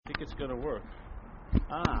think it's going to work.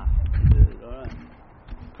 Good. All right.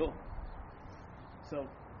 Cool. So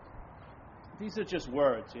these are just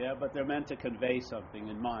words, yeah, but they're meant to convey something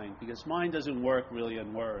in mind, because mind doesn't work really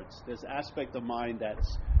in words. There's aspect of mind that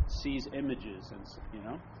sees images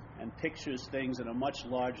and pictures things at a much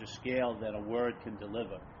larger scale than a word can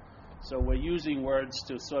deliver. So we're using words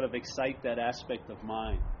to sort of excite that aspect of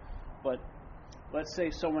mind. But let's say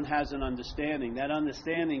someone has an understanding. That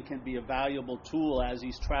understanding can be a valuable tool as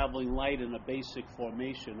he's traveling light in a basic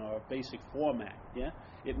formation or a basic format. Yeah,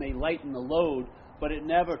 it may lighten the load, but it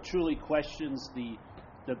never truly questions the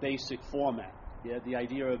basic format. Yeah, the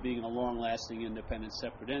idea of being a long-lasting, independent,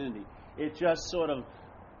 separate entity. It just sort of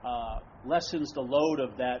lessens the load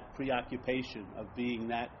of that preoccupation of being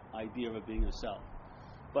that idea of being a self.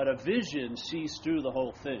 But a vision sees through the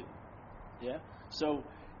whole thing. Yeah, so.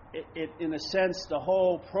 It, in a sense, the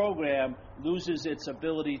whole program loses its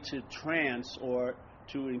ability to trance or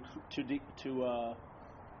to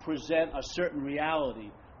present a certain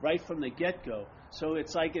reality right from the get-go. So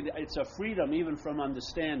it's like it's a freedom even from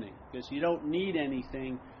understanding, because you don't need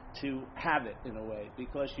anything to have it in a way,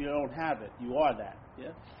 because you don't have it. You are that.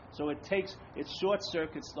 Yeah. So it short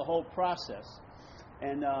circuits the whole process,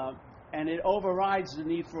 and it overrides the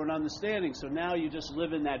need for an understanding. So now you just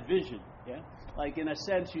live in that vision. Yeah. Like, in a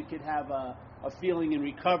sense, you could have a feeling in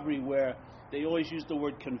recovery where they always use the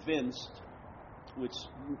word convinced, which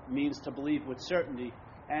means to believe with certainty,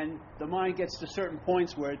 and the mind gets to certain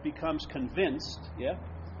points where it becomes convinced, yeah?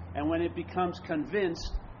 And when it becomes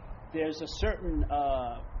convinced, there's a certain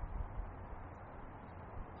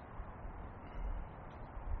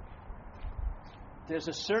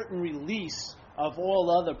release of all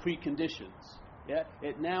other preconditions. Yeah,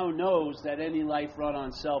 it now knows that any life run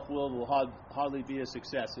on self-will hardly be a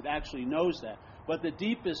success. It actually knows that. But the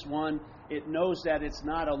deepest one, it knows that it's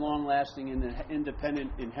not a long-lasting,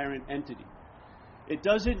 independent, inherent entity. It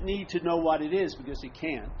doesn't need to know what it is, because it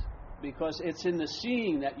can't. Because it's in the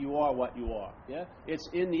seeing that you are what you are. Yeah, it's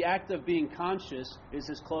in the act of being conscious is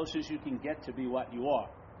as close as you can get to be what you are.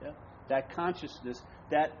 Yeah, that consciousness,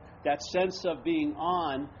 that sense of being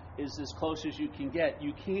on, is as close as you can get.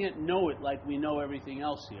 You can't know it like we know everything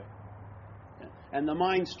else here. Yeah? And the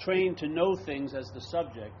mind's trained to know things as the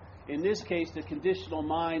subject. In this case, the conditional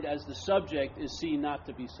mind as the subject is seen not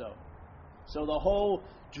to be so. So the whole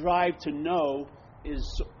drive to know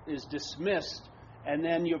is dismissed, and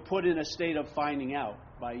then you're put in a state of finding out.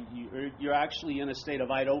 You're actually in a state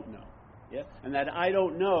of I don't know. Yeah? And that I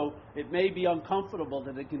don't know, it may be uncomfortable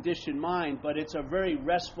to the conditioned mind, but it's a very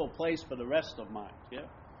restful place for the rest of mind. Yeah?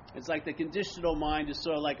 It's like the conditional mind is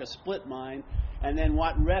sort of like a split mind, and then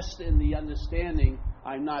what rests in the understanding,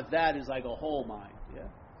 I'm not that, is like a whole mind. Yeah.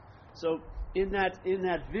 So in that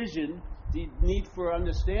vision, the need for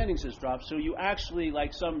understandings is dropped. So you actually,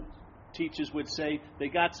 like some teachers would say, they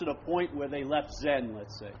got to the point where they left Zen,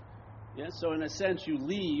 let's say. Yeah. So in a sense, you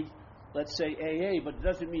leave, let's say AA, but it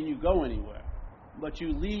doesn't mean you go anywhere. But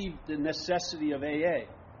you leave the necessity of AA.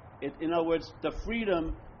 In other words, the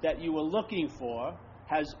freedom that you were looking for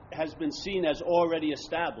has been seen as already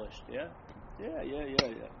established, yeah? Yeah.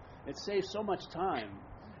 It saves so much time.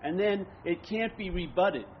 And then it can't be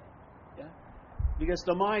rebutted, yeah? Because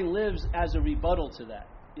the mind lives as a rebuttal to that.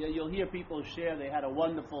 Yeah, you'll hear people share they had a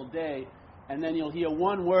wonderful day, and then you'll hear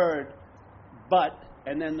one word, but,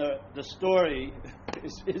 and then the story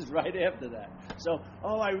is right after that. So,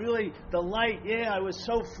 the light, I was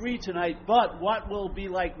so free tonight, but what will be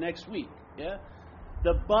like next week, yeah?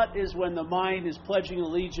 The but is when the mind is pledging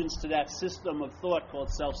allegiance to that system of thought called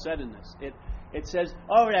self-centeredness. It says,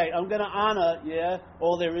 all right, I'm going to honor,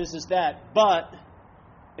 all there is that, but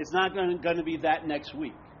it's not going to be that next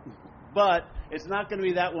week. But it's not going to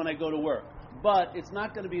be that when I go to work. But it's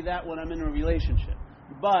not going to be that when I'm in a relationship.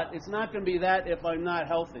 But it's not going to be that if I'm not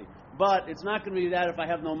healthy. But it's not going to be that if I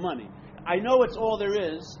have no money. I know it's all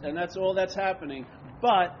there is, and that's all that's happening,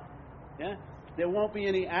 but, there won't be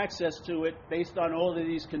any access to it based on all of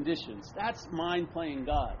these conditions. That's mind playing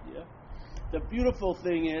God. Yeah? The beautiful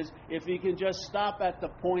thing is if you can just stop at the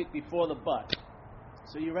point before the but.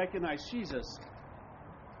 So you recognize, Jesus,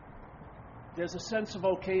 there's a sense of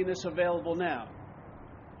okayness available now.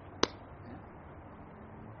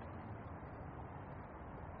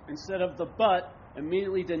 Instead of the but,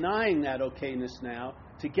 immediately denying that okayness now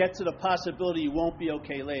to get to the possibility you won't be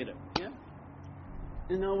okay later. Yeah?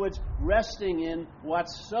 In other words, resting in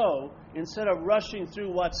what's so instead of rushing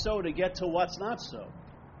through what's so to get to what's not so.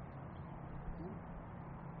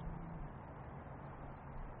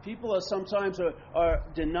 People are sometimes are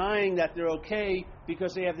denying that they're okay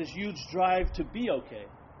because they have this huge drive to be okay.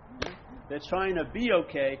 They're trying to be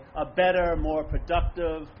okay, a better, more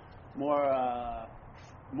productive,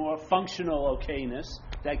 more functional okayness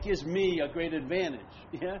that gives me a great advantage.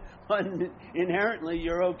 Yeah, but inherently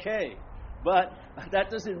you're okay, but that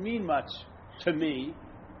doesn't mean much to me.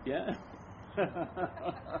 Yeah.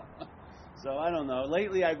 So I don't know.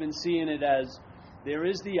 Lately I've been seeing it as there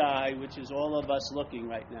is the I, which is all of us looking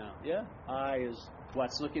right now. Yeah, I is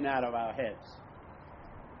what's looking out of our heads,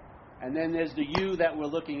 and then there's the you that we're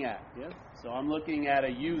looking at. Yeah. So I'm looking at a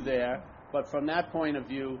you there, but from that point of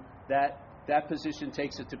view, that position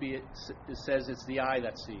takes it to be, it says it's the I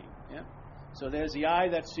that's seeing. Yeah? So there's the I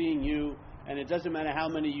that's seeing you, and it doesn't matter how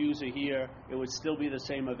many yous are here, it would still be the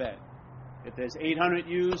same event. If there's 800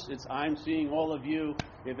 yous, it's I'm seeing all of you.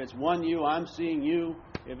 If it's one you, I'm seeing you.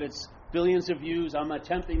 If it's billions of yous, I'm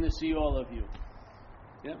attempting to see all of you.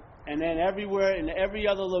 Yeah? And then everywhere, in every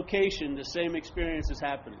other location, the same experience is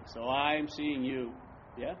happening. So I'm seeing you.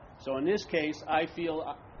 Yeah? So in this case, I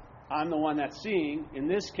feel I'm the one that's seeing. In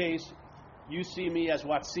this case, you see me as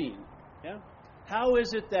what's seen. Yeah? How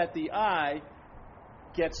is it that the I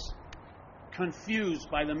gets confused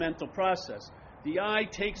by the mental process? The I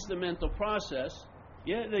takes the mental process,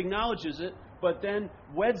 yeah, it acknowledges it, but then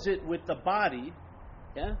weds it with the body.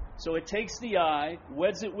 Yeah? So it takes the I,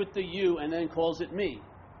 weds it with the you, and then calls it me.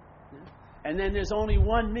 Yeah? And then there's only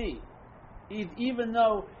one me. Even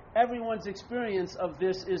though everyone's experience of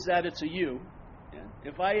this is that it's a you. Yeah?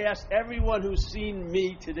 If I asked everyone who's seen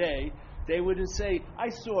me today, they wouldn't say, I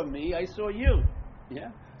saw me, I saw you. Yeah?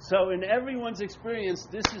 So in everyone's experience,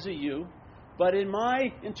 this is a you. But in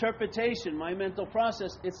my interpretation, my mental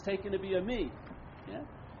process, it's taken to be a me. Yeah?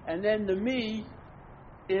 And then the me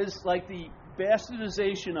is like the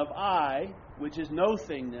bastardization of I, which is no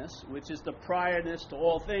thingness, which is the priorness to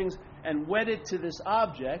all things, and wedded to this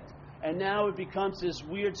object, and now it becomes this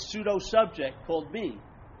weird pseudo-subject called me.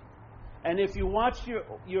 And if you watch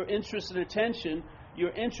your interest and attention,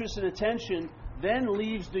 your interest and attention then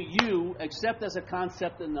leaves the you, except as a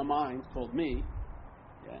concept in the mind called me.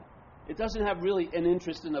 Yeah? It doesn't have really an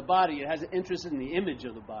interest in the body. It has an interest in the image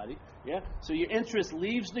of the body. Yeah? So your interest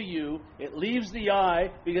leaves the you. It leaves the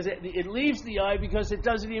I because it leaves the I because it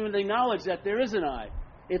doesn't even acknowledge that there is an I.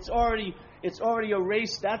 It's already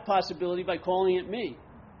erased that possibility by calling it me.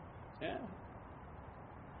 Yeah?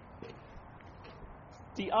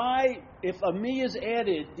 The I, if a me is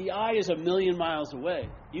added, the I is 1,000,000 miles away.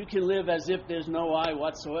 You can live as if there's no I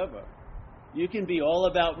whatsoever. You can be all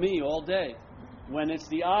about me all day. When it's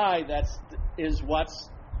the I that is what's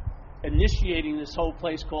initiating this whole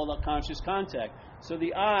place called a conscious contact. So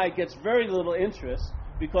the I gets very little interest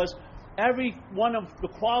because every one of the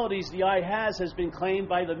qualities the I has been claimed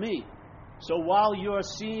by the me. So while you're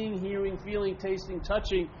seeing, hearing, feeling, tasting,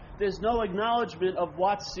 touching, there's no acknowledgement of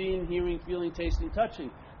what's seeing, hearing, feeling, tasting,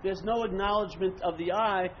 touching. There's no acknowledgement of the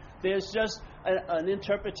I. There's just an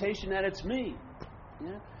interpretation that it's me.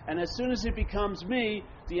 Yeah? And as soon as it becomes me,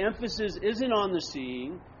 the emphasis isn't on the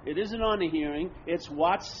seeing, it isn't on the hearing, it's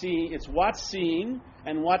what's seen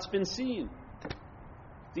and what's been seen.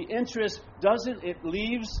 The interest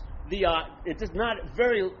leaves the I. It does not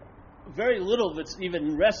very little of it's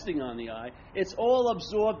even resting on the I. It's all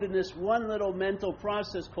absorbed in this one little mental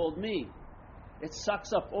process called me. It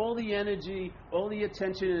sucks up all the energy, all the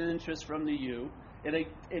attention and interest from the you.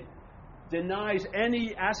 It denies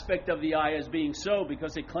any aspect of the I as being so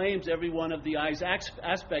because it claims every one of the I's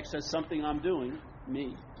aspects as something I'm doing.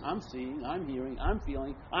 Me. I'm seeing, I'm hearing, I'm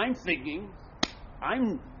feeling, I'm thinking,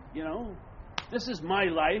 this is my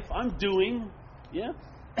life, I'm doing. Yeah?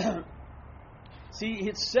 See,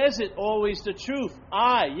 it says it always the truth.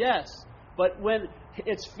 I, yes. But when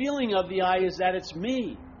its feeling of the I is that it's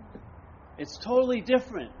me, it's totally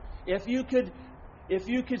different. If you could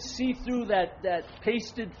see through that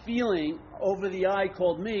pasted feeling over the I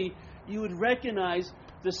called me, you would recognize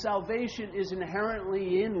the salvation is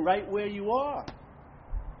inherently in right where you are.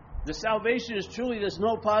 The salvation is truly, there's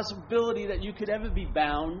no possibility that you could ever be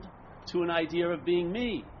bound to an idea of being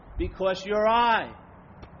me, because you're I.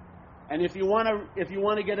 And if you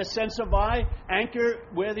want to get a sense of I, anchor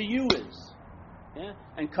where the you is. Yeah?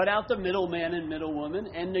 And cut out the middleman and middlewoman,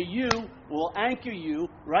 and the you will anchor you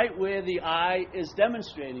right where the I is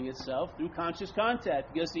demonstrating itself through conscious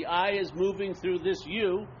contact, because the I is moving through this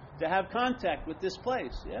you to have contact with this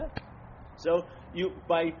place. Yeah? So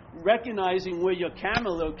by recognizing where your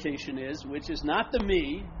camera location is, which is not the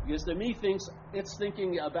me, because the me thinks it's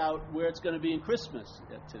thinking about where it's going to be in Christmas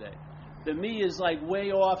today. The me is like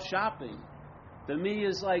way off shopping. The me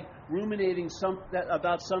is like ruminating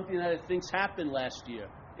about something that it thinks happened last year.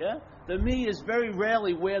 Yeah? The me is very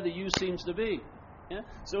rarely where the you seems to be. Yeah?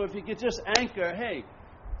 So if you could just anchor, hey,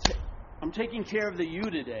 I'm taking care of the you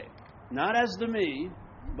today. Not as the me,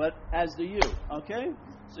 but as the you, okay?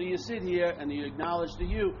 So you sit here and you acknowledge the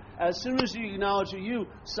you. As soon as you acknowledge the you,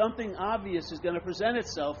 something obvious is going to present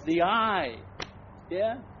itself, the I,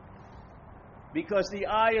 yeah? Because the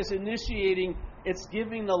I is initiating, it's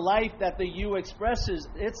giving the life that the you expresses.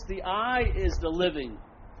 It's the I is the living.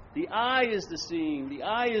 The I is the seeing. The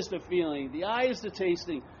I is the feeling. The I is the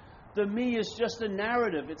tasting. The me is just a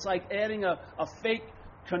narrative. It's like adding a fake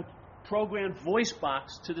programmed voice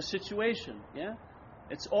box to the situation, yeah?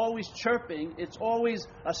 It's always chirping. It's always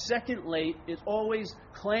a second late. It always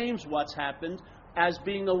claims what's happened as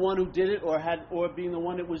being the one who did it or being the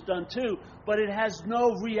one it was done to, but it has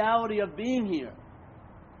no reality of being here,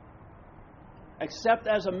 except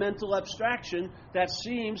as a mental abstraction that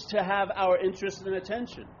seems to have our interest and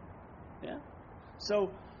attention. Yeah?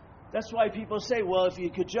 So that's why people say, well, if you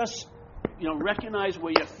could just, recognize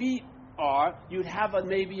where your feet are, you'd have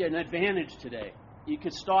maybe an advantage today. You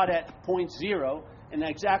could start at point 0 and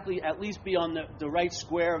exactly at least be on the right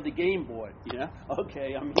square of the game board.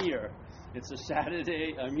 Okay, I'm here. It's a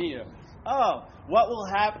Saturday, I'm here. Oh, what will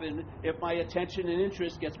happen if my attention and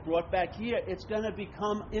interest gets brought back here? It's going to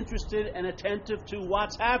become interested and attentive to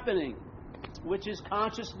what's happening, which is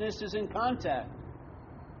consciousness is in contact.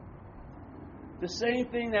 The same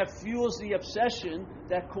thing that fuels the obsession,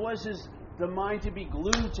 that causes the mind to be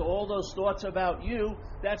glued to all those thoughts about you,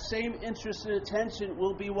 that same interest and attention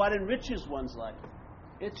will be what enriches one's life.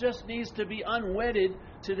 It just needs to be unwedded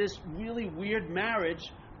to this really weird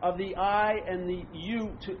marriage of the I and the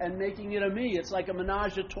you and making it a me. It's like a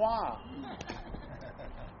menage a trois.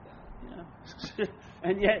 Yeah.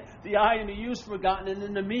 And yet the I and the you's forgotten, and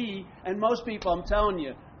then the me, and most people, I'm telling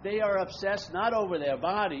you, they are obsessed not over their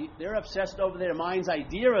body, they're obsessed over their mind's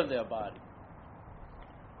idea of their body.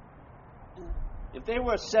 If they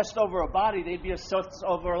were obsessed over a body, they'd be obsessed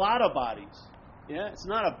over a lot of bodies. Yeah, it's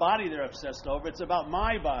not a body they're obsessed over. It's about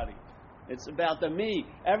my body. It's about the me.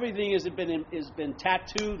 Everything has been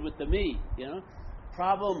tattooed with the me.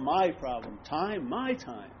 Problem, my problem. Time, my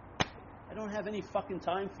time. I don't have any fucking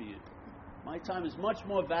time for you. My time is much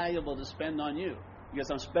more valuable to spend on you because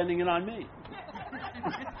I'm spending it on me.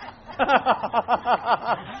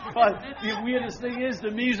 But the weirdest thing is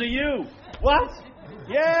the me's are you. What?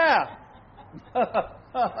 Yeah.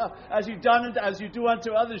 As you do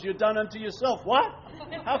unto others, you're done unto yourself. What?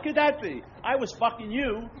 How could that be? I was fucking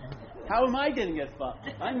you. How am I getting it fucked?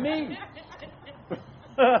 I'm me.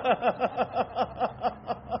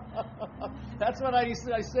 That's what I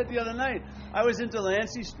said the other night. I was in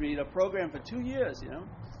Delancey Street, a program for 2 years.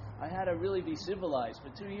 I had to really be civilized for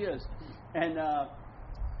 2 years, and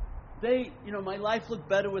they, my life looked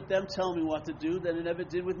better with them telling me what to do than it ever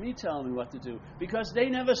did with me telling me what to do. Because they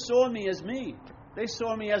never saw me as me. They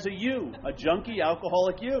saw me as a you, a junkie,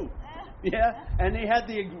 alcoholic you. Yeah? And they had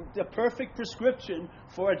the perfect prescription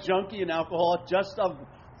for a junkie and alcoholic just of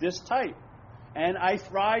this type. And I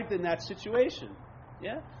thrived in that situation.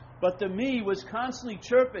 Yeah? But the me was constantly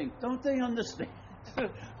chirping. Don't they understand?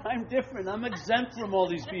 I'm different. I'm exempt from all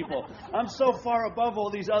these people. I'm so far above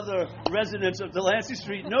all these other residents of Delancey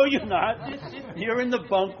Street. No, you're not. You're in the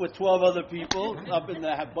bunk with 12 other people up in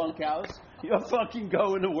the bunkhouse. You're fucking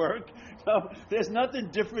going to work. So there's nothing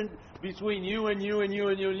different between you and you and you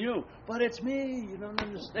and you and you. But it's me. You don't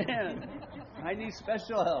understand. I need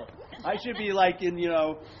special help. I should be like in,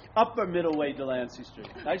 upper middle way Delancey Street.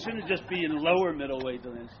 I shouldn't just be in lower middle way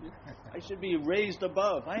Delancey Street. I should be raised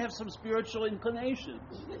above. I have some spiritual inclinations.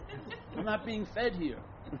 I'm not being fed here.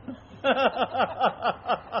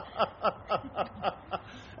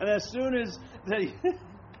 And as soon as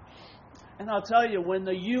and I'll tell you, when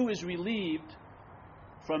the you is relieved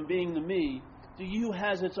from being the me, the you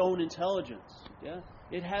has its own intelligence. Yeah?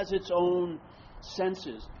 It has its own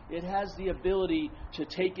senses. It has the ability to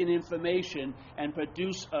take in information and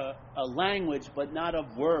produce a language, but not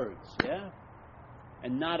of words, yeah?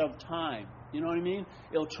 And not of time. You know what I mean?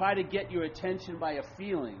 It'll try to get your attention by a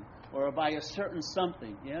feeling or by a certain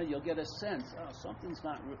something, yeah? You'll get a sense, something's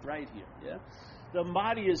not right here, yeah? The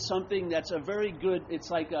body is something that's a very good, it's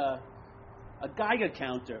like a Geiger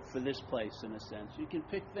counter for this place, in a sense. You can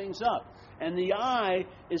pick things up. And the I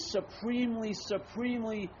is supremely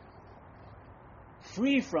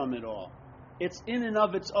free from it all. It's in and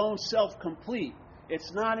of its own self complete.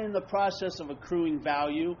 It's not in the process of accruing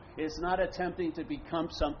value. It's not attempting to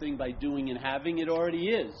become something by doing and having. It already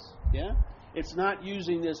is. Yeah? It's not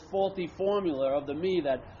using this faulty formula of the me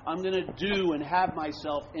that I'm going to do and have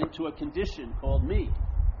myself into a condition called me.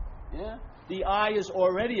 Yeah? The I is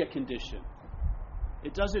already a condition.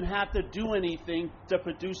 It doesn't have to do anything to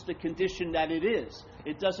produce the condition that it is.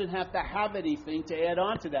 It doesn't have to have anything to add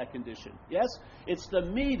on to that condition. Yes? It's the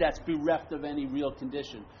me that's bereft of any real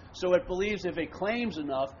condition. So it believes if it claims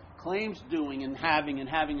enough, claims doing and having,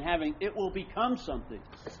 it will become something.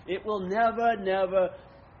 It will never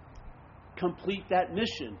complete that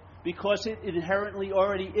mission because it inherently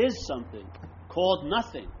already is something called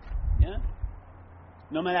nothing. Yeah?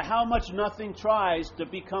 No matter how much nothing tries to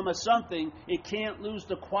become a something, it can't lose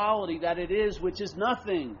the quality that it is, which is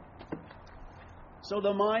nothing. So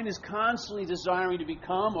the mind is constantly desiring to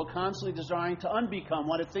become or constantly desiring to unbecome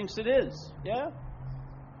what it thinks it is. Yeah?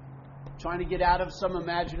 Trying to get out of some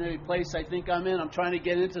imaginary place I think I'm in. I'm trying to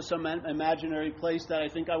get into some imaginary place that I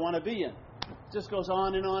think I want to be in. It just goes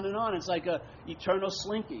on and on and on. It's like a eternal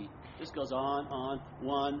slinky. Just goes on,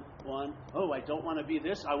 one. Oh, I don't want to be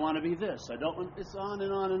this. I want to be this. I don't want. It's on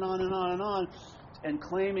and on and on and on and on, and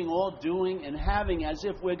claiming all doing and having as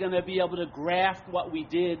if we're going to be able to graft what we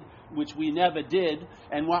did, which we never did,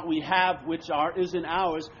 and what we have, which isn't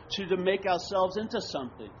ours, to make ourselves into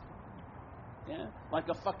something. Yeah, like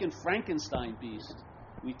a fucking Frankenstein beast.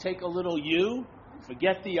 We take a little you,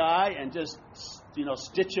 forget the I, and just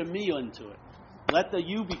stitch a me into it. Let the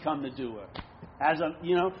you become the doer.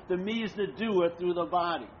 The me is the doer through the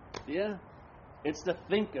body. Yeah? It's the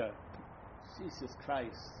thinker. Jesus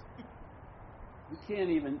Christ. We can't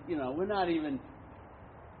even, we're not even,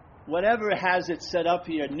 whatever has it set up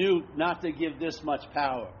here knew not to give this much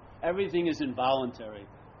power. Everything is involuntary.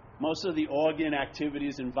 Most of the organ activity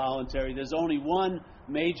is involuntary. There's only one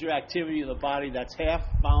major activity of the body that's half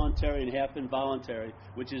voluntary and half involuntary,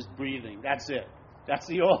 which is breathing. That's it. That's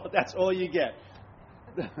all you get.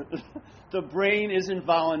 The brain is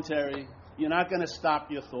involuntary. You're not going to stop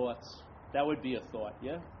your thoughts. That would be a thought,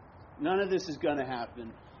 yeah? None of this is going to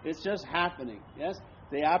happen. It's just happening, yes?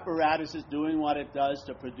 The apparatus is doing what it does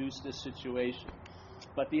to produce this situation.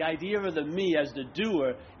 But the idea of the me as the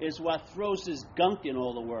doer is what throws this gunk in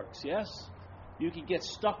all the works, yes? You can get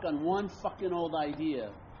stuck on one fucking old idea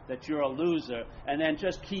that you're a loser and then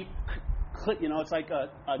just keep, it's like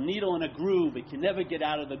a needle in a groove. It can never get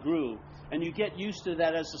out of the groove. And you get used to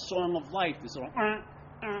that as a song of life. It's like,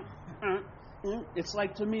 it's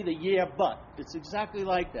like, to me, the yeah, but. It's exactly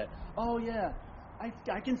like that. Oh, yeah,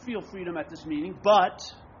 I can feel freedom at this meeting, but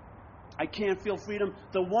I can't feel freedom.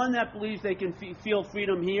 The one that believes they can feel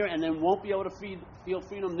freedom here and then won't be able to feel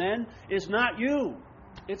freedom then is not you.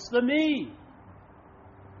 It's the me.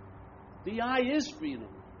 The I is freedom.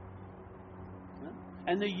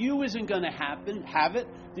 And the you isn't going to have it.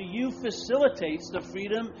 The you facilitates the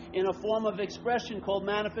freedom in a form of expression called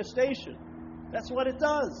manifestation. That's what it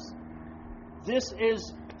does. This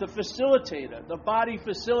is the facilitator. The body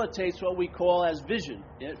facilitates what we call as vision.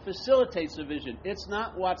 It facilitates the vision. It's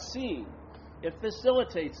not what's seen. It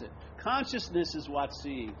facilitates it. Consciousness is what's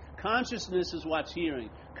seeing. Consciousness is what's hearing.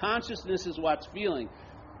 Consciousness is what's feeling.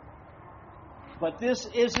 But this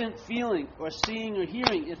isn't feeling or seeing or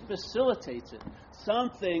hearing. It facilitates it.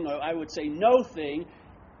 Something, or I would say no thing,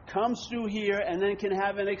 comes through here and then can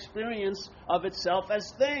have an experience of itself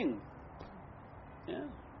as thing. Yeah?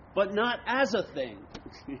 But not as a thing.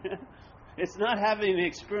 It's not having an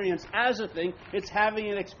experience as a thing. It's having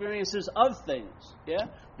an experiences of things. Yeah?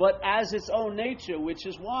 But as its own nature, which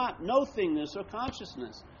is what? No thingness or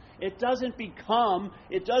consciousness. It doesn't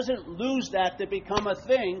lose that to become a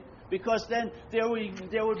thing, because then there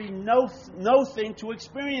would be no thing to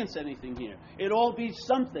experience anything here. It'd all be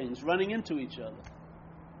some things running into each other.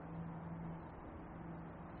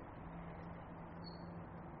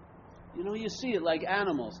 You see it like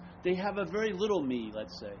animals. They have a very little me,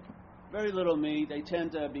 let's say. Very little me. They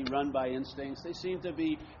tend to be run by instincts. They seem to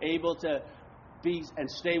be able to be and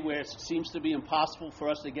stay where it seems to be impossible for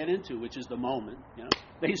us to get into, which is the moment.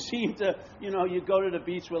 They seem to, you go to the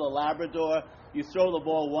beach with a Labrador, you throw the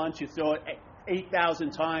ball once, you throw it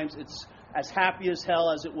 8,000 times, it's as happy as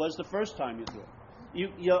hell as it was the first time you threw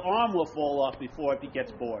it. Your arm will fall off before it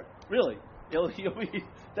gets bored. Really.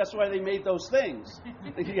 That's why they made those things.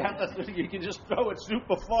 You can just throw it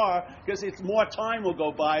super far because it's more time will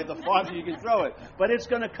go by the farther you can throw it. But it's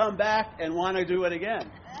going to come back and want to do it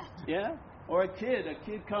again. Yeah? Or a kid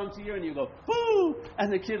comes here and you go, whoo!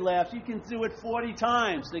 And the kid laughs. You can do it 40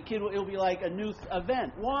 times. It'll be like a new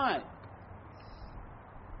event. Why?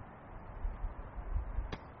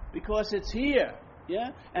 Because it's here.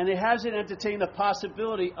 Yeah? And it hasn't entertained the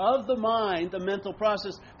possibility of the mind, the mental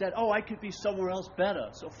process, that, oh, I could be somewhere else better,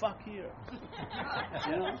 so fuck here.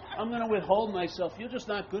 You know? I'm going to withhold myself. You're just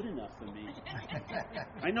not good enough for me.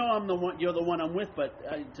 I know I'm the one, you're the one I'm with, but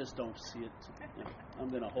I just don't see it. You know, I'm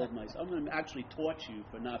going to hold myself. I'm going to actually torch you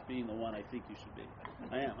for not being the one I think you should be.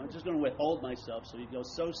 I am. I'm just going to withhold myself so you go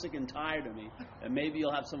so sick and tired of me, and maybe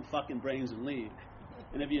you'll have some fucking brains and leave.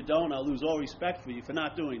 And if you don't, I'll lose all respect for you for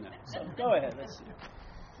not doing that. So go ahead. Let's see.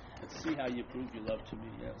 Let's see how you prove your love to me.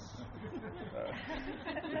 Yes.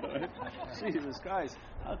 Jesus, guys,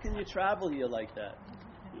 how can you travel here like that?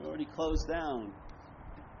 You're already closed down.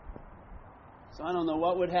 So I don't know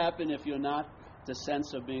what would happen if you're not the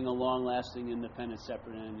sense of being a long-lasting, independent,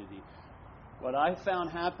 separate entity. What I found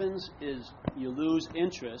happens is you lose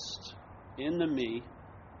interest in the me,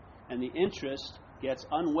 and the interest gets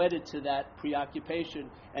unwedded to that preoccupation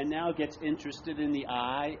and now gets interested in the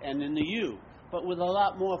I and in the you, but with a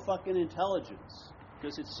lot more fucking intelligence,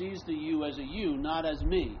 because it sees the you as a you, not as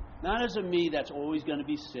me. Not as a me that's always going to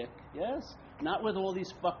be sick, yes? Not with all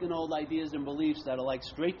these fucking old ideas and beliefs that are like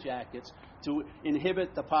straitjackets to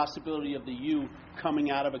inhibit the possibility of the you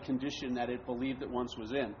coming out of a condition that it believed it once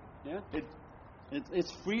was in. Yeah?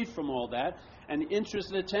 It's freed from all that, and the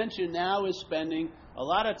interest and attention now is spending a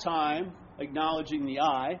lot of time acknowledging the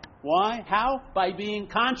I. Why? How? By being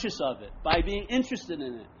conscious of it, by being interested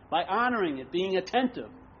in it, by honoring it, being attentive.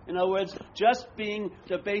 In other words, just being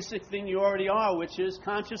the basic thing you already are, which is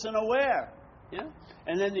conscious and aware. Yeah?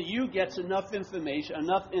 And then the you gets enough information,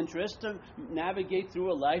 enough interest to navigate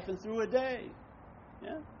through a life and through a day.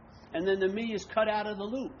 Yeah? And then the me is cut out of the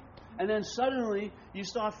loop. And then suddenly you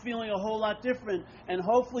start feeling a whole lot different, and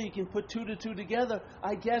hopefully you can put two to two together.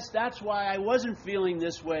 I guess that's why I wasn't feeling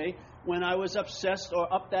this way when I was obsessed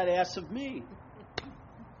or up that ass of me.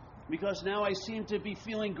 Because now I seem to be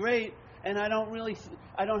feeling great, and I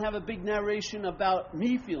don't have a big narration about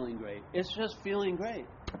me feeling great. It's just feeling great.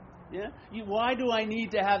 Yeah? Why do I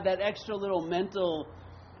need to have that extra little mental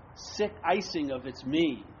sick icing of it's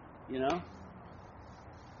me? You know?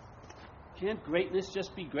 Can't greatness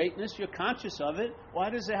just be greatness? You're conscious of it. Why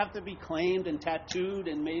does it have to be claimed and tattooed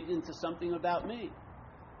and made into something about me?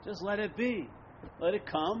 Just let it be. Let it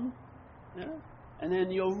come. Yeah? And then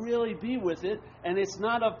you'll really be with it. And it's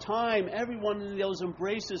not of time. Every one of those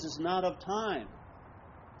embraces is not of time.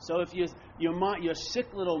 So if your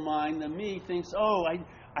sick little mind, the me, thinks, oh,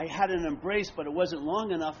 I had an embrace, but it wasn't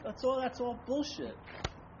long enough. That's all bullshit.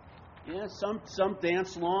 Yeah, some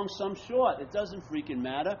dance long, some short. It doesn't freaking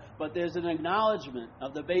matter. But there's an acknowledgement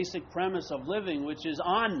of the basic premise of living, which is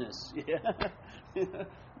onness. Yeah?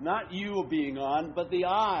 Not you being on, but the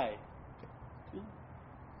I.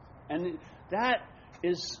 And that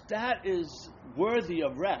is worthy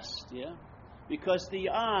of rest. Yeah, because the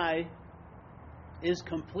I is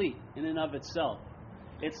complete in and of itself.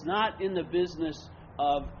 It's not in the business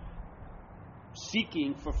of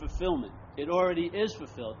seeking for fulfillment. It already is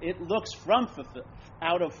fulfilled. It looks from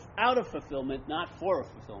out of fulfillment, not for a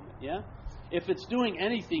fulfillment. Yeah. If it's doing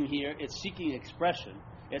anything here, it's seeking expression.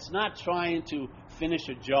 It's not trying to finish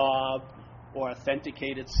a job or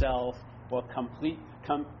authenticate itself or come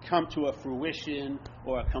to a fruition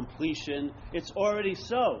or a completion. It's already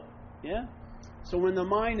so. Yeah. So when the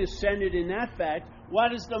mind is centered in that fact,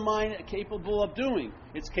 what is the mind capable of doing?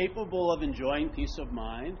 It's capable of enjoying peace of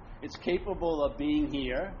mind. It's capable of being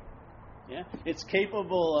here. Yeah? It's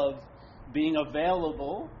capable of being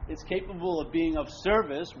available. It's capable of being of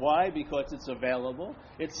service. Why? Because it's available.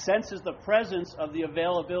 It senses the presence of the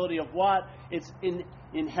availability of what? Its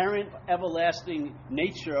inherent everlasting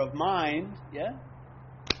nature of mind. Yeah?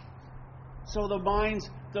 So the mind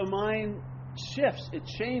shifts. It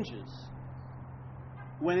changes.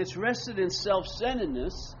 When it's rested in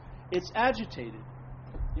self-centeredness, it's agitated.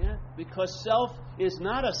 Yeah? Because self is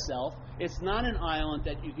not a self. It's not an island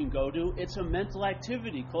that you can go to. It's a mental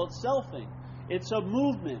activity called selfing. It's a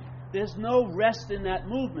movement. There's no rest in that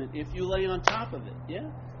movement if you lay on top of it.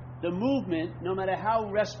 Yeah? The movement, no matter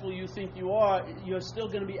how restful you think you are, you're still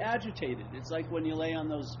going to be agitated. It's like when you lay on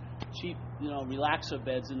those cheap, relaxer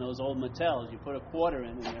beds in those old motels. You put a quarter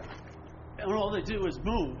in there, and all they do is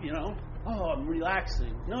move, Oh, I'm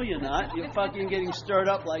relaxing. No, you're not. You're fucking getting stirred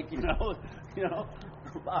up like, I'm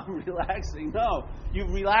relaxing. No, you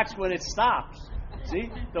relax when it stops.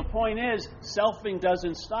 See? The point is, selfing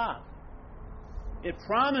doesn't stop. It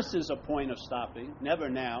promises a point of stopping, never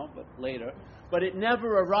now, but later, but it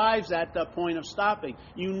never arrives at the point of stopping.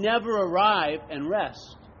 You never arrive and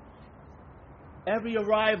rest. Every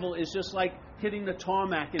arrival is just like hitting the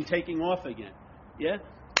tarmac and taking off again. Yeah?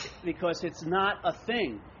 because it's not a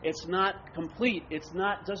thing. It's not complete.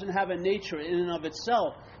 Doesn't have a nature in and of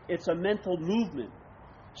itself. It's a mental movement,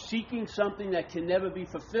 seeking something that can never be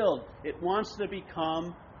fulfilled. It wants to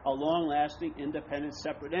become a long-lasting, independent,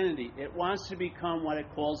 separate entity. It wants to become what it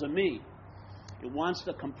calls a me. It wants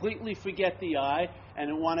to completely forget the I, and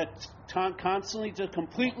it wants to constantly to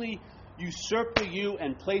completely usurp the you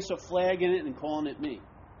and place a flag in it and calling it me.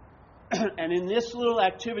 And in this little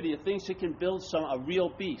activity, it thinks it can build a real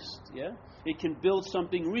beast. Yeah, it can build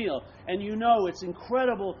something real. And it's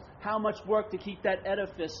incredible how much work to keep that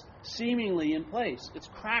edifice seemingly in place. It's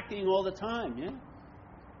cracking all the time. Yeah.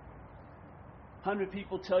 100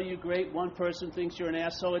 people tell you great, one person thinks you're an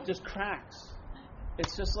asshole, it just cracks.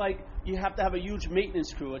 It's just like you have to have a huge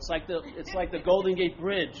maintenance crew. It's like the Golden Gate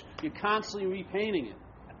Bridge. You're constantly repainting it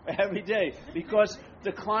every day because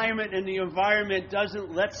the climate and the environment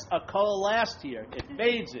doesn't let a color last here. It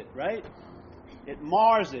fades it, right? It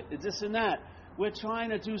mars it. It's this and that. We're trying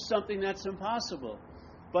to do something that's impossible.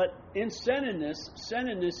 But in centeredness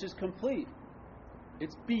is complete.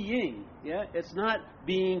 It's being, yeah? It's not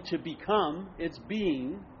being to become, it's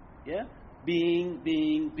being, yeah?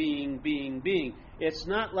 Being. It's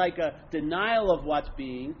not like a denial of what's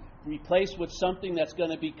being replaced with something that's going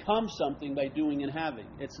to become something by doing and having.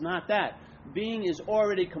 It's not that. Being is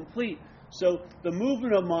already complete. So the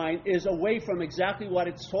movement of mind is away from exactly what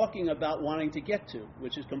it's talking about wanting to get to,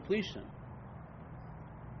 which is completion.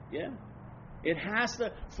 Yeah? It has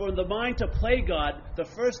to, for the mind to play God, the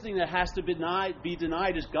first thing that has to be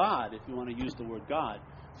denied is God, if you want to use the word God.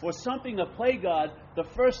 For something to play God, the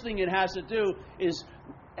first thing it has to do is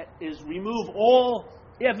remove all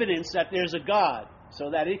evidence that there's a God,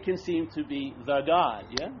 so that it can seem to be the God,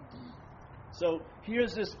 yeah? So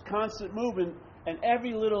here's this constant movement, and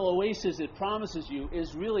every little oasis it promises you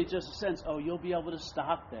is really just a sense, you'll be able to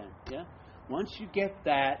stop then, yeah? Once you get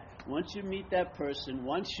that, once you meet that person,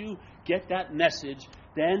 once you get that message,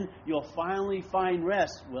 then you'll finally find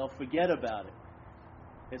rest. Well, forget about it.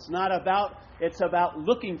 It's about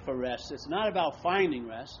looking for rest. It's not about finding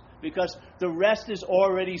rest, because the rest is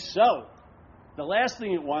already so. The last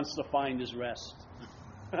thing it wants to find is rest.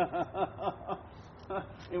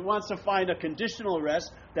 It wants to find a conditional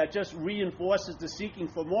rest that just reinforces the seeking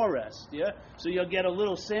for more rest. Yeah, so you'll get a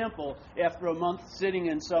little sample after a month sitting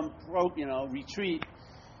in some retreat,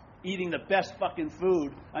 eating the best fucking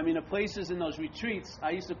food. I mean, the places in those retreats,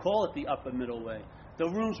 I used to call it the upper middle way. The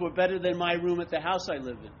rooms were better than my room at the house I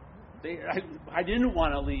live in. I didn't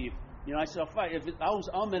want to leave. I said,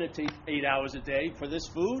 I'll meditate 8 hours a day for this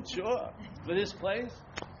food, sure. For this place,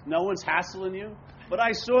 no one's hassling you. But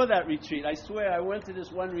I saw that retreat. I swear, I went to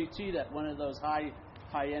this one retreat at one of those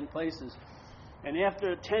high-end places, and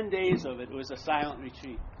after 10 days of it, it was a silent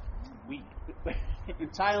retreat. In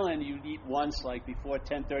Thailand, you'd eat once, like before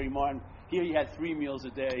 10:30 morning. Here, you had 3 meals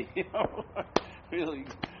a day. Really,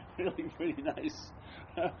 really pretty nice.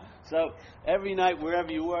 So every night,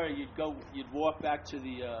 wherever you were, you'd walk back to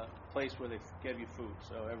the place where they gave you food.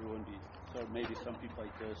 So everyone be. So maybe some people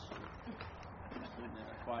like this, sitting there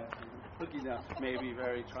quietly, looking up, maybe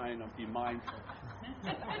very trying to be mindful.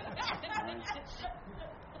 Right?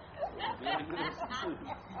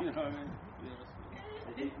 You know what I mean?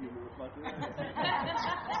 I hate you, motherfucker.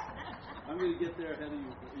 I'm going to get there ahead of you.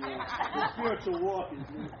 The spiritual walk is,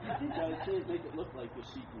 you got to make it look like you're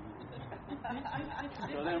seeking it.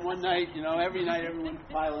 So then one night, every night everyone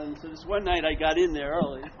piled in. So this one night I got in there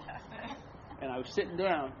early, and I was sitting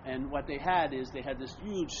down, and what they had is they had this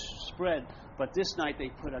huge spread, but this night they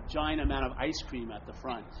put a giant amount of ice cream at the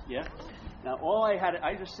front. Yeah. Now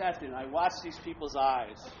I just sat there and I watched these people's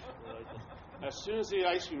eyes. As soon as the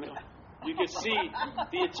ice cream, you could see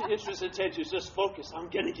the interest and attention is just focused. I'm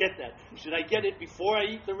going to get that. Should I get it before I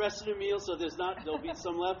eat the rest of the meal so there'll be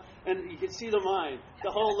some left? And you could see the mind.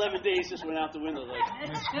 The whole 11 days just went out the window.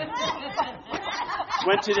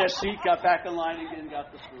 Went to their seat, got back in line again,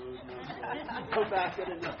 got the food. Come back at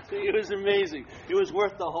enough. It was amazing. It was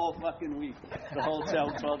worth the whole fucking week. The whole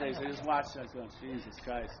 12 days. I just watched it. I was going, Jesus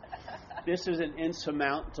Christ. This is an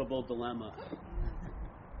insurmountable dilemma.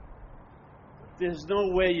 There's no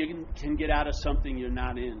way you can get out of something you're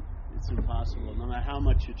not in. It's impossible. No matter how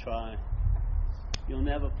much you try, you'll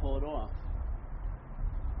never pull it off.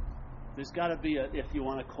 There's got to be if you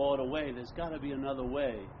want to call it a way, there's got to be another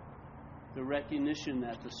way. The recognition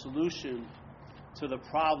that the solution to the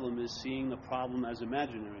problem is seeing the problem as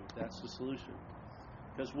imaginary. That's the solution.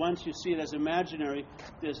 Because once you see it as imaginary,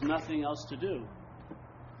 there's nothing else to do.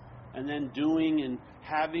 And then doing and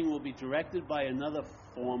having will be directed by another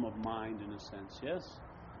form of mind, in a sense, yes?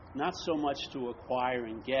 Not so much to acquire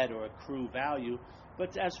and get or accrue value,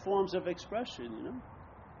 but as forms of expression,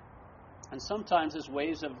 And sometimes there's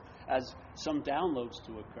ways of, as some downloads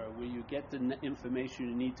to occur, where you get the information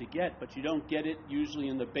you need to get, but you don't get it usually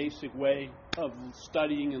in the basic way of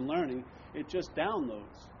studying and learning. It just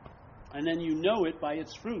downloads. And then you know it by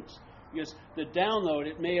its fruits. Because the download,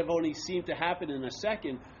 it may have only seemed to happen in a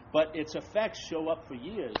second, but its effects show up for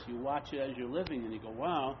years. You watch it as you're living, and you go,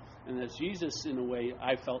 wow. And as Jesus, in a way,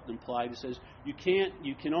 I felt implied, he says, you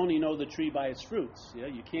can only know the tree by its fruits. Yeah,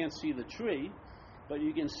 you can't see the tree, but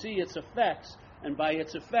you can see its effects, and by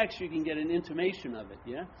its effects, you can get an intimation of it.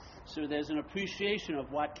 Yeah, so there's an appreciation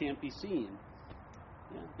of what can't be seen.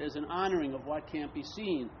 Yeah? There's an honoring of what can't be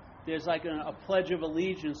seen. There's like a pledge of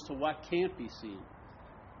allegiance to what can't be seen.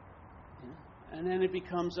 Yeah? And then it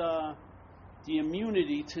becomes the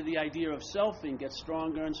immunity to the idea of selfing gets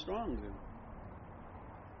stronger and stronger.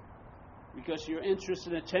 Because your interest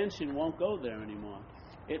and attention won't go there anymore.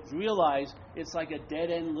 It's like a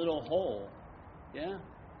dead-end little hole. Yeah?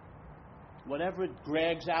 Whatever it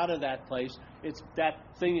drags out of that place, it's that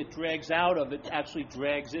thing it drags out of, it actually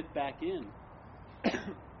drags it back in.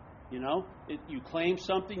 You know? You claim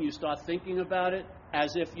something, you start thinking about it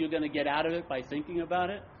as if you're going to get out of it by thinking about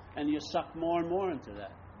it, and you suck more and more into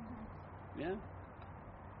that. Yeah?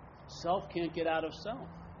 Self can't get out of self.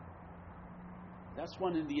 That's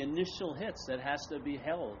one of the initial hits that has to be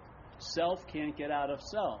held. Self can't get out of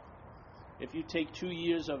self. If you take 2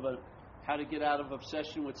 years of how to get out of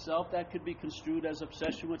obsession with self, that could be construed as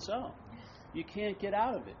obsession with self. You can't get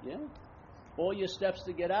out of it, yeah? All your steps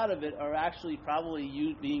to get out of it are actually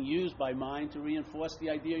probably being used by mind to reinforce the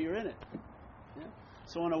idea you're in it. Yeah?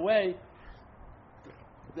 So in a way,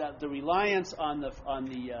 the reliance on the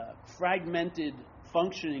fragmented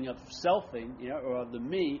functioning of selfing, you know, or of the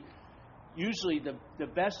me, usually the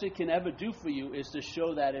best it can ever do for you is to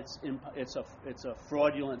show that it's a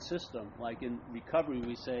fraudulent system. Like in recovery,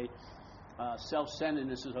 we say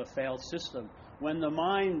self-centeredness is a failed system. When the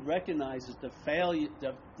mind recognizes the failure,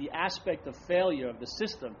 the aspect of failure of the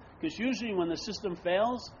system, because usually when the system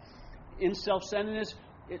fails in self-centeredness,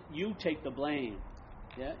 you take the blame.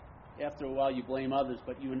 Yeah. After a while, you blame others,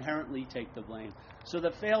 but you inherently take the blame. So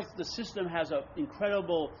the system has an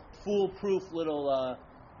incredible, foolproof little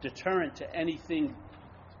deterrent to anything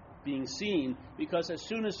being seen, because as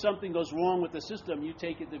soon as something goes wrong with the system, you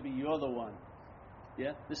take it to be you're the one.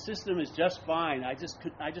 Yeah, the system is just fine. I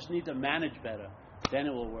just need to manage better. Then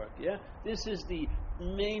it will work. Yeah, this is the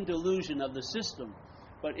main delusion of the system.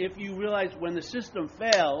 But if you realize when the system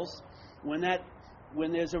fails, when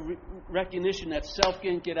there's a recognition that self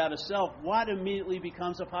can't get out of self, what immediately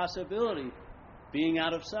becomes a possibility? Being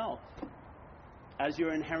out of self as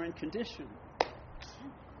your inherent condition.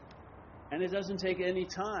 And it doesn't take any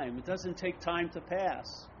time. It doesn't take time to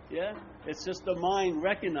pass. Yeah? It's just the mind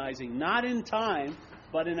recognizing, not in time,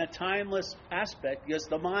 but in a timeless aspect, because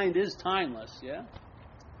the mind is timeless. Yeah?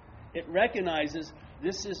 It recognizes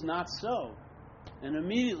this is not so. And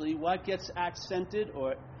immediately what gets accented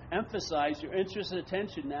or emphasized, your interest and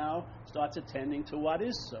attention now starts attending to what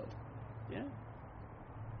is so. Yeah?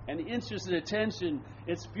 And the interest and attention,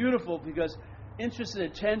 it's beautiful because interest and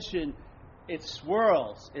attention, it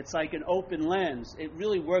swirls. It's like an open lens. It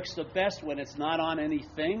really works the best when it's not on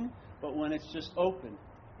anything, but when it's just open.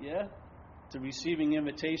 Yeah? To receiving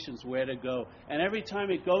invitations where to go. And every time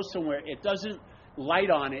it goes somewhere, it doesn't light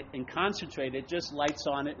on it and concentrate. It just lights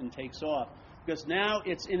on it and takes off. Because now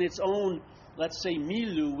it's in its own, let's say,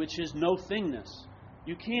 milieu, which is no thingness.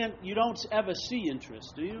 You don't ever see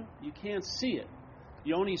interest, do you? You can't see it.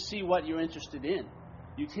 You only see what you're interested in.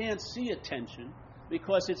 You can't see attention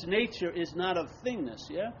because its nature is not of thingness,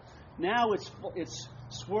 yeah? Now it's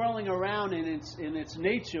swirling around in its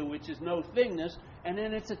nature, which is no thingness, and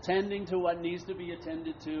then it's attending to what needs to be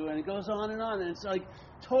attended to, and it goes on, and it's like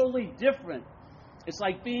totally different. It's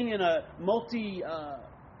like being in a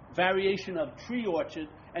variation of tree orchard,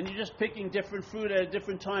 and you're just picking different fruit at a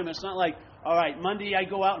different time. It's not like, all right, Monday I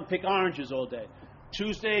go out and pick oranges all day.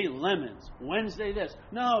 Tuesday, lemons. Wednesday, this.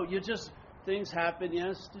 No, you just, things happen,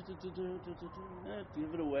 yes,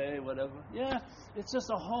 give it away, whatever. Yeah, it's just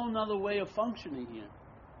a whole nother way of functioning here.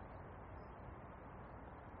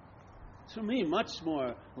 To me, much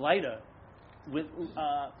more lighter.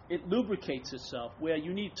 It lubricates itself, where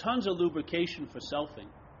you need tons of lubrication for selfing.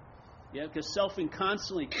 Yeah, because selfing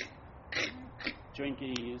constantly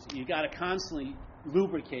drinking, you got to constantly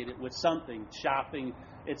lubricate it with something. Shopping,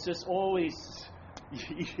 it's just always.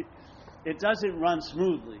 It doesn't run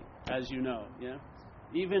smoothly, as you know. Yeah,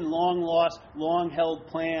 even long-held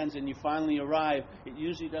plans, and you finally arrive. It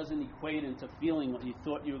usually doesn't equate into feeling what you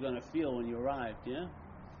thought you were going to feel when you arrived. Yeah.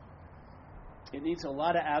 It needs a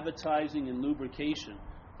lot of advertising and lubrication,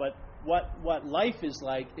 but what life is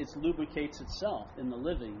like, it lubricates itself in the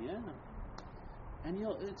living, yeah. And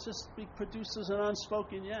it just produces an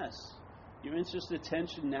unspoken yes. Your interest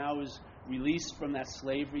attention now is released from that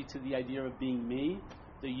slavery to the idea of being me.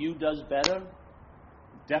 The you does better,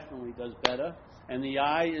 definitely does better, and the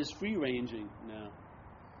I is free-ranging now.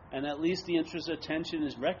 And at least the interest attention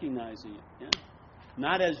is recognizing it, yeah.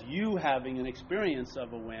 Not as you having an experience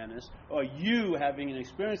of awareness or you having an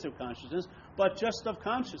experience of consciousness, but just of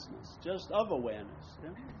consciousness, just of awareness.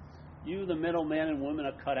 Yeah? You, the middle man and woman,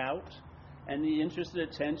 are cut out, and the interested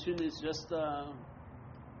attention is just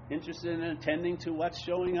interested in attending to what's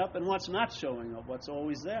showing up and what's not showing up, what's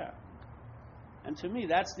always there. And to me,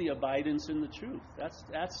 that's the abidance in the truth.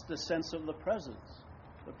 That's the sense of the presence.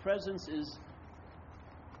 The presence is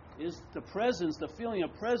the presence, the feeling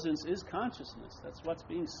of presence is consciousness. That's what's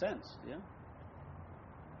being sensed, yeah?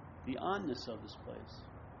 The onness of this place.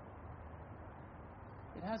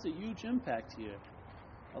 It has a huge impact here.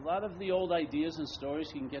 A lot of the old ideas and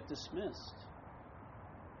stories can get dismissed.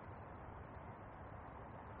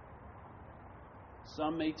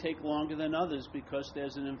 Some may take longer than others because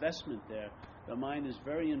there's an investment there. The mind is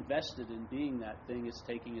very invested in being that thing it's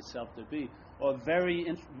taking itself to be, or very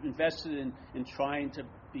invested in trying to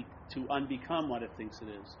unbecome what it thinks it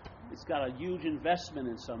is. It's got a huge investment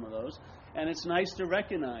in some of those, and it's nice to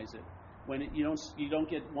recognize it. When you don't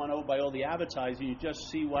get won over by all the advertising, you just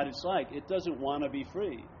see what it's like. It doesn't want to be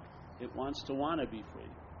free. It wants to want to be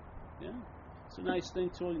free. Yeah? It's a nice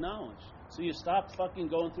thing to acknowledge. So you stop fucking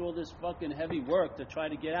going through all this fucking heavy work to try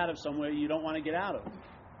to get out of somewhere you don't want to get out of.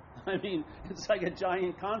 I mean, it's like a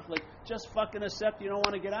giant conflict. Just fucking accept you don't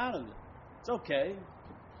want to get out of it. It's okay.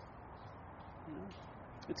 You know?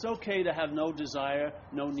 It's okay to have no desire,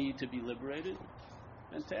 no need to be liberated.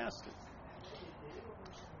 Fantastic.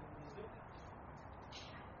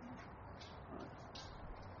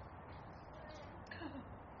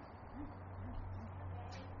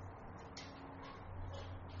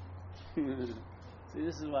 See,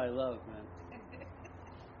 this is what I love, man.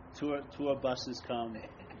 Tour buses come.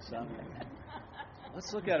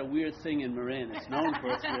 Let's look at a weird thing in Marin. It's known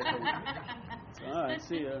for its weird thing. So, all right,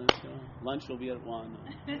 see you. Lunch will be at 1.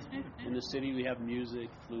 In the city, we have music,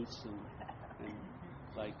 flutes, and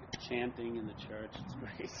like chanting in the church. It's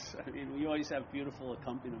great. I mean, we always have beautiful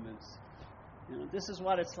accompaniments. You know, this is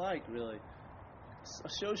what it's like, really.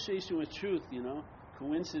 Association with truth. You know,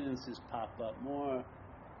 coincidences pop up more.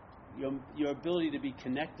 Your ability to be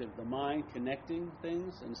connective, the mind connecting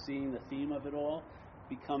things and seeing the theme of it all,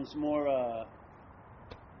 becomes more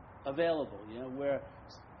available. You know, where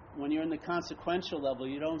when you're in the consequential level,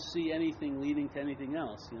 you don't see anything leading to anything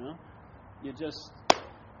else. You know, you just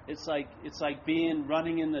it's like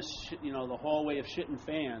running in the the hallway of shit and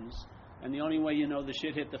fans, and the only way you know the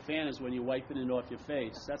shit hit the fan is when you're wiping it off your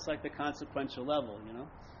face. That's like the consequential level. You know,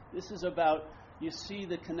 this is about. You see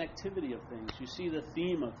the connectivity of things. You see the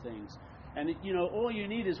theme of things. And, all you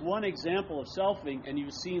need is one example of selfing, and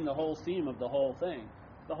you've seen the whole theme of the whole thing,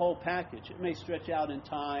 the whole package. It may stretch out in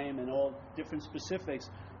time and all different specifics,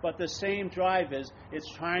 but the same drive is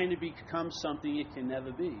it's trying to become something it can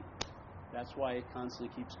never be. That's why it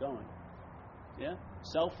constantly keeps going. Yeah?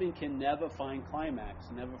 Selfing can never find climax,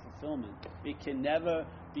 never fulfillment. It can never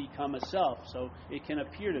become a self, so it can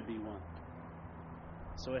appear to be one.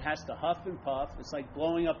 So it has to huff and puff. It's like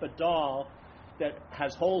blowing up a doll that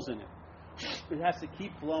has holes in it. It has to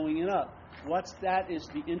keep blowing it up. What's that is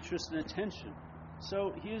the interest and attention.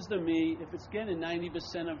 So here's the me. If it's getting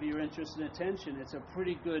 90% of your interest and attention, it's a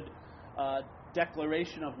pretty good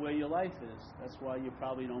declaration of where your life is. That's why you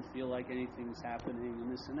probably don't feel like anything's happening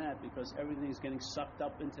and this and that, because everything's getting sucked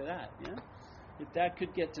up into that. Yeah. If that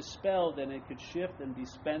could get dispelled and it could shift and be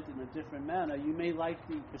spent in a different manner, you may like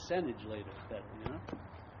the percentage later better,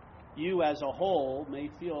 You as a whole may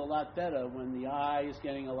feel a lot better when the I is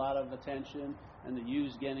getting a lot of attention and the you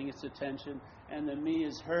is getting its attention and the me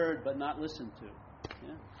is heard but not listened to.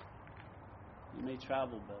 Yeah? You may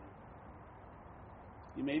travel better.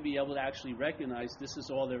 You may be able to actually recognize this is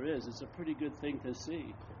all there is. It's a pretty good thing to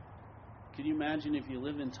see. Can you imagine if you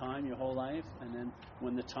live in time your whole life and then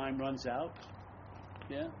when the time runs out?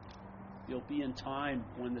 Yeah? You'll be in time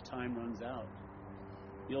when the time runs out.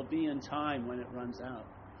 You'll be in time when it runs out.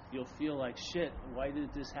 You'll feel like, shit, why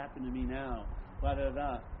did this happen to me now? Blah, blah,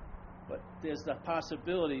 blah. But there's the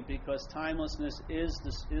possibility, because timelessness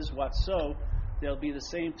is what's so, there'll be the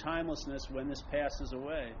same timelessness when this passes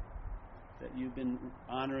away that you've been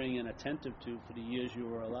honoring and attentive to for the years you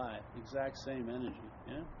were alive. Exact same energy,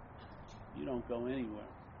 yeah? You don't go anywhere.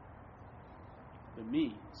 The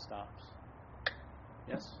me stops.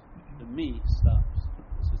 Yes? The me stops.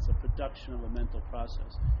 This is It's a production of a mental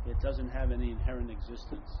process. It doesn't have any inherent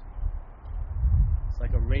existence. It's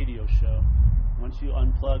like a radio show. Once you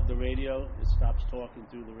unplug the radio, it stops talking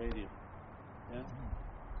through the radio. Yeah?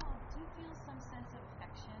 Paul, do you feel some sense of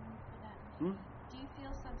affection for that me? Do you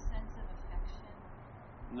feel some sense of affection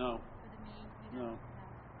No. for the me? No.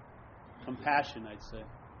 Compassion, I'd say.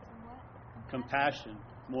 Some what? Compassion,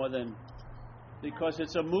 more than... Because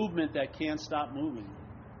it's a movement that can't stop moving.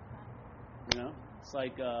 You know? It's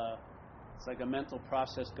like a mental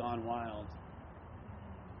process gone wild.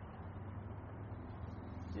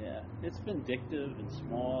 Yeah, it's vindictive and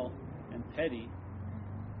small and petty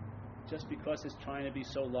just because it's trying to be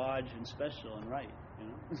so large and special and right, you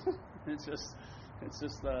know? it's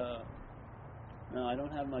just no, I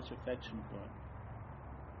don't have much affection for it.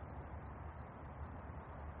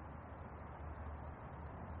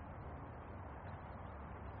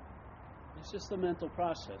 It's just a mental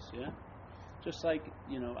process, yeah? Just like,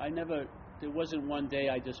 you know, there wasn't one day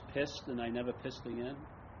I just pissed and I never pissed again,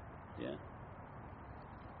 yeah?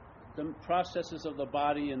 The processes of the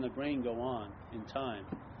body and the brain go on in time.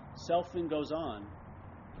 Selfing goes on.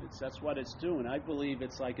 That's what it's doing. I believe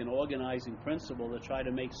it's like an organizing principle to try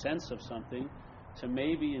to make sense of something to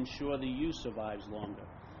maybe ensure the you survives longer.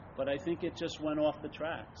 But I think it just went off the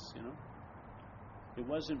tracks, you know. It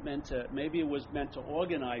wasn't meant to, maybe it was meant to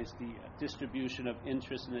organize the distribution of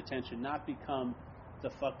interest and attention, not become the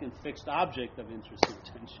fucking fixed object of interest and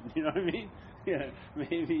attention. You know what I mean? Yeah,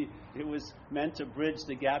 maybe it was meant to bridge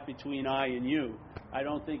the gap between I and you. I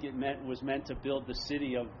don't think it was meant to build the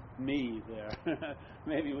city of me there.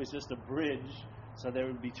 Maybe it was just a bridge, so there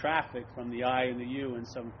would be traffic from the I and the you, and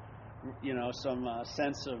some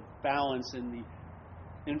sense of balance in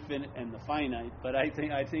the infinite and the finite. But I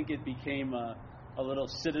think it became a little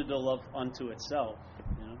citadel unto itself.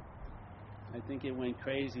 You know, I think it went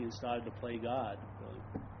crazy and started to play God.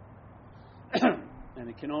 Really. And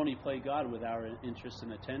it can only play God with our interest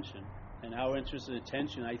and attention. And our interest and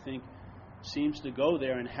attention, I think, seems to go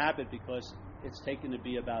there in habit because it's taken to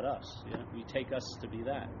be about us. You know? We take us to be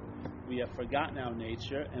that. We have forgotten our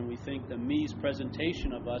nature, and we think the me's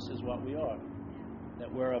presentation of us is what we are. That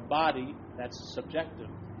we're a body that's subjective,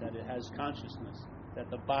 that it has consciousness, that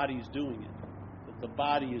the body is doing it, that the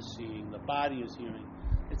body is seeing, the body is hearing.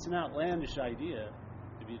 It's an outlandish idea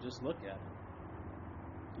if you just look at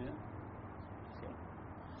it. Yeah.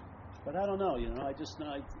 But I don't know, you know, I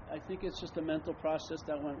think it's just a mental process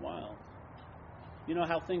that went wild. You know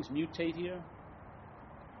how things mutate here?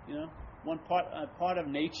 You know, one part of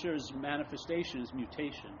nature's manifestation is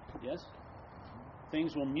mutation, yes?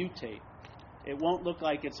 Things will mutate. It won't look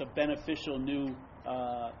like it's a beneficial new,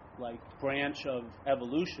 branch of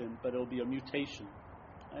evolution, but it'll be a mutation.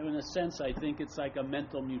 And in a sense, I think it's like a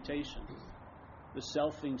mental mutation. The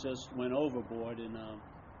selfing just went overboard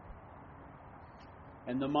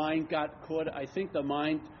and the mind got caught. I think the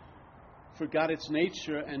mind forgot its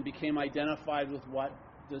nature and became identified with what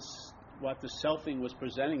the selfing was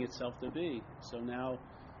presenting itself to be. So now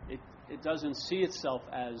it doesn't see itself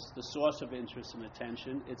as the source of interest and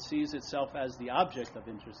attention. It sees itself as the object of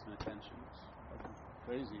interest and attention. It's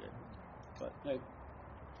crazy, I think. But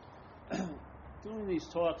hey, doing these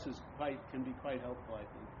talks can be quite helpful, I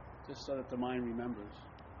think, just so that the mind remembers.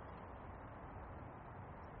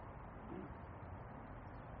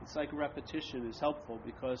 It's like repetition is helpful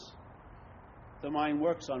because the mind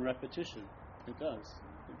works on repetition. It does.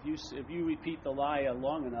 If you repeat the lie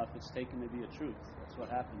long enough, it's taken to be a truth. That's what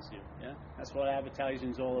happens here. Yeah, that's what advertising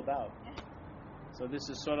is all about. So this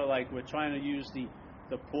is sort of like we're trying to use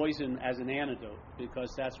the poison as an antidote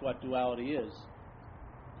because that's what duality is.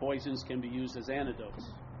 Poisons can be used as antidotes.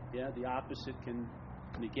 Yeah, the opposite can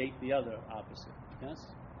negate the other opposite. Yes.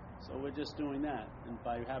 So we're just doing that, and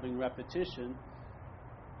by having repetition,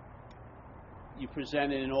 you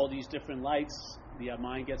present it in all these different lights, the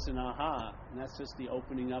mind gets an aha, and that's just the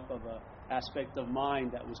opening up of an aspect of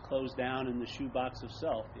mind that was closed down in the shoebox of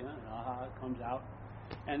self. Yeah, an aha comes out,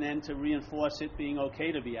 and then to reinforce it being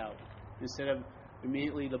okay to be out, instead of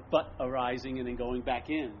immediately the but arising and then going back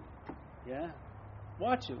in. Yeah,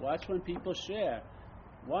 watch it. Watch when people share.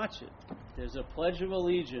 Watch it. There's a pledge of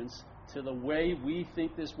allegiance to the way we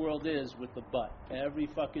think this world is with the but every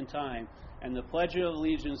fucking time, and the pledge of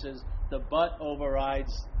allegiance is the but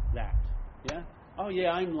overrides that. Yeah? Oh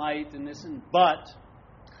yeah, I'm light and this and but.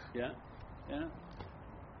 Yeah? Yeah?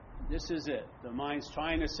 This is it. The mind's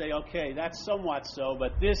trying to say, okay, that's somewhat so,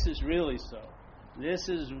 but this is really so. This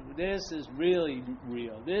is really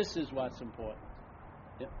real. This is what's important.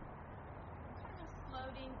 Yep. Kind of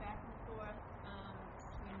floating back and forth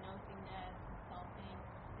between nothingness and selfing.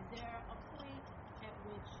 Is there a point at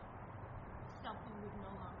which selfing would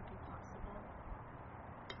no longer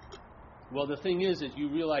Well, the thing is you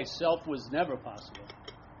realize self was never possible.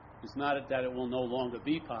 It's not that it will no longer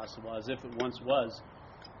be possible, as if it once was.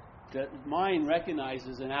 The mind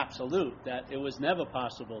recognizes an absolute, that it was never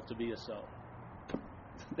possible to be a self.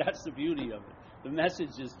 That's the beauty of it. The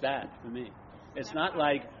message is that, for me. It's not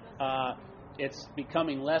like it's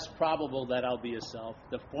becoming less probable that I'll be a self.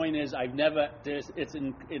 The point is, it's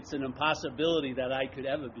an impossibility that I could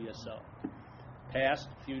ever be a self. Past,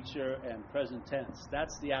 future, and present tense.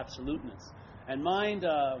 That's the absoluteness. And mind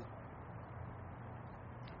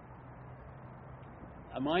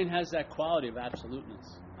has that quality of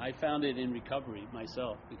absoluteness. I found it in recovery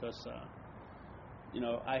myself because,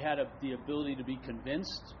 I had the ability to be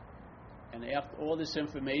convinced, and after all this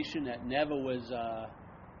information that never was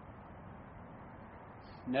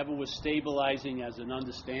stabilizing as an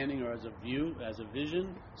understanding or as a view, as a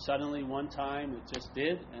vision, suddenly one time it just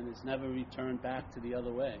did, and it's never returned back to the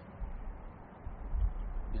other way.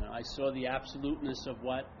 I saw the absoluteness of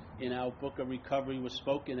what in our book of recovery was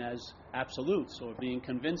spoken as absolutes, or being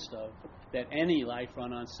convinced of, that any life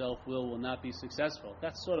run on self-will not be successful.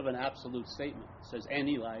 That's sort of an absolute statement. It says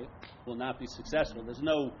any life will not be successful. There's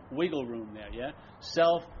no wiggle room there, yeah?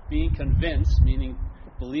 Self being convinced, meaning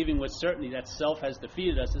believing with certainty that self has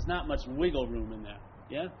defeated us, there's not much wiggle room in there,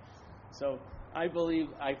 yeah? So I believe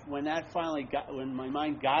when my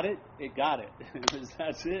mind got it, it got it.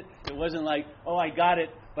 That's it. It wasn't like, oh, I got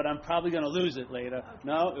it, but I'm probably going to lose it later.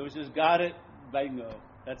 No, it was just got it, bingo.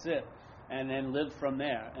 That's it. And then lived from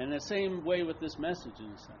there. And the same way with this message, in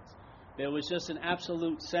a sense. There was just an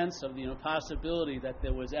absolute sense of the impossibility that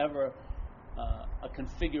there was ever a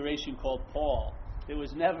configuration called Paul. There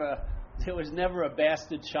was never a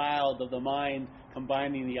bastard child of the mind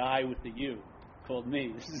combining the I with the you called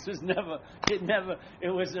me. This was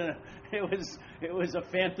it was a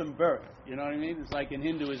phantom birth. You know what I mean? It's like in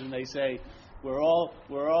Hinduism they say we're all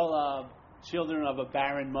children of a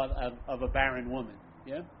barren mother, of a barren woman.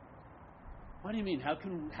 Yeah. What do you mean? How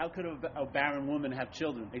could a barren woman have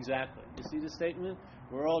children? Exactly. You see the statement?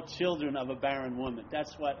 We're all children of a barren woman.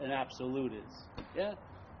 That's what an absolute is. Yeah?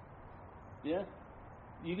 Yeah?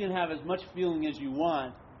 You can have as much feeling as you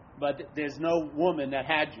want, but there's no woman that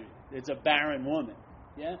had you. It's a barren woman.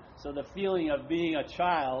 Yeah? So the feeling of being a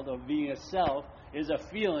child, of being a self, is a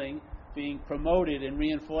feeling being promoted and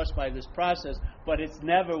reinforced by this process, but it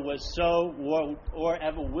never was so or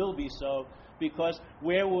ever will be so, because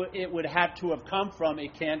where it would have to have come from,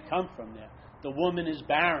 it can't come from there. The woman is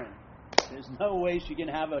barren. There's no way she can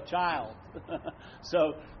have a child.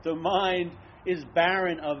 So the mind is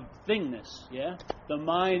barren of thingness. Yeah? The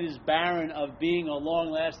mind is barren of being a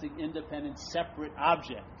long-lasting, independent, separate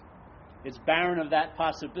object. It's barren of that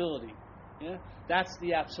possibility. Yeah? That's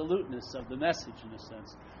the absoluteness of the message, in a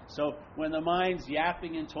sense. So when the mind's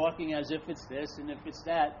yapping and talking as if it's this and if it's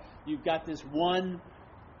that, you've got this one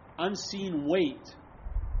unseen weight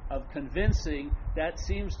of convincing that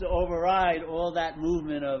seems to override all that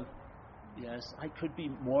movement of, yes, I could be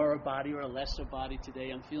more a body or a lesser body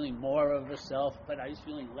today. I'm feeling more of a self, but I was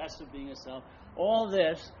feeling less of being a self. All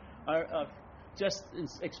this are just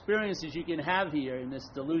experiences you can have here in this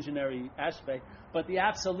delusionary aspect, but the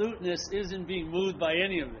absoluteness isn't being moved by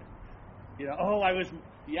any of it.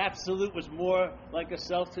 The absolute was more like a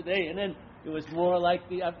self today, and then it was more like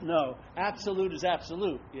no. Absolute is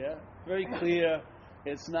absolute, yeah? Very clear.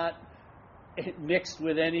 It's not mixed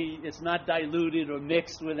with it's not diluted or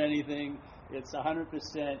mixed with anything. It's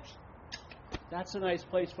 100%. That's a nice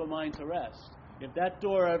place for mind to rest. If that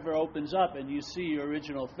door ever opens up and you see your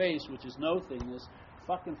original face, which is no thingness,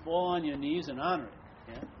 fucking fall on your knees and honor it,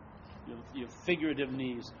 yeah? Your figurative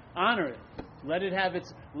knees. Honor it. Let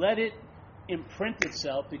it imprint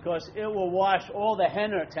itself, because it will wash all the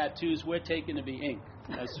henna tattoos we're taking to be ink.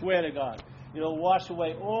 I swear to God. It'll wash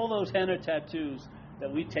away all those henna tattoos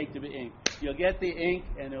that we take to be ink. You'll get the ink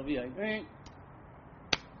and it'll be like, ink.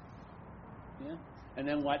 Yeah? And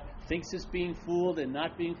then what thinks it's being fooled and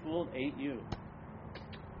not being fooled ain't you.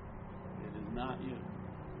 It is not you.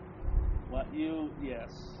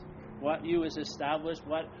 What you is established,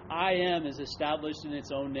 what I am is established in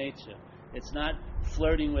its own nature. It's not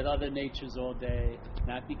flirting with other natures all day,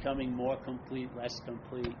 not becoming more complete, less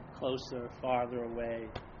complete, closer, farther away,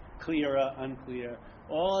 clearer, unclear.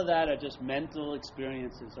 All of that are just mental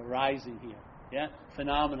experiences arising here. Yeah?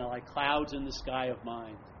 Phenomena like clouds in the sky of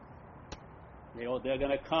mind. They're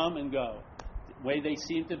going to come and go. The way they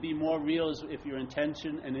seem to be more real is if your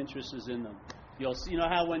intention and interest is in them. You know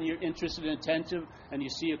how when you're interested and attentive and you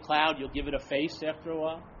see a cloud, you'll give it a face after a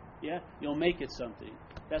while? Yeah? You'll make it something.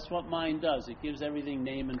 That's what mind does. It gives everything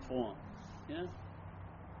name and form. Yeah?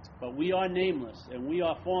 But we are nameless and we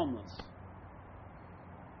are formless.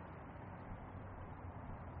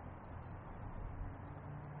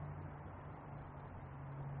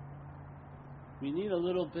 We need a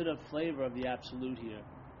little bit of flavor of the absolute here.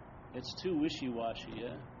 It's too wishy-washy,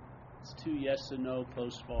 yeah? It's too yes and no,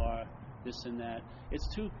 close, far, this and that. It's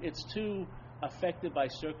too affected by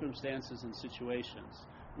circumstances and situations.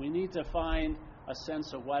 We need to find a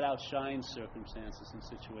sense of what outshines circumstances and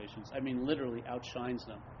situations. I mean, literally outshines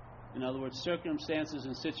them. In other words, circumstances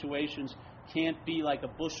and situations can't be like a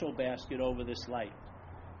bushel basket over this light.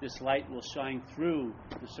 This light will shine through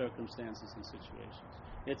the circumstances and situations.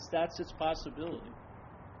 That's its possibility,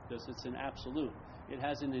 because it's an absolute. It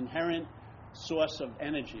has an inherent source of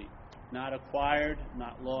energy, not acquired,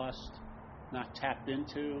 not lost, not tapped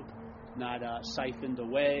into, not siphoned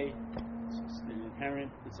away. It's just an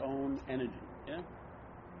inherent, its own energy. Yeah?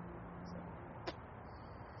 So,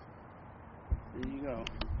 there you go.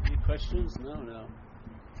 Any questions? No.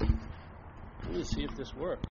 Let me see if this works.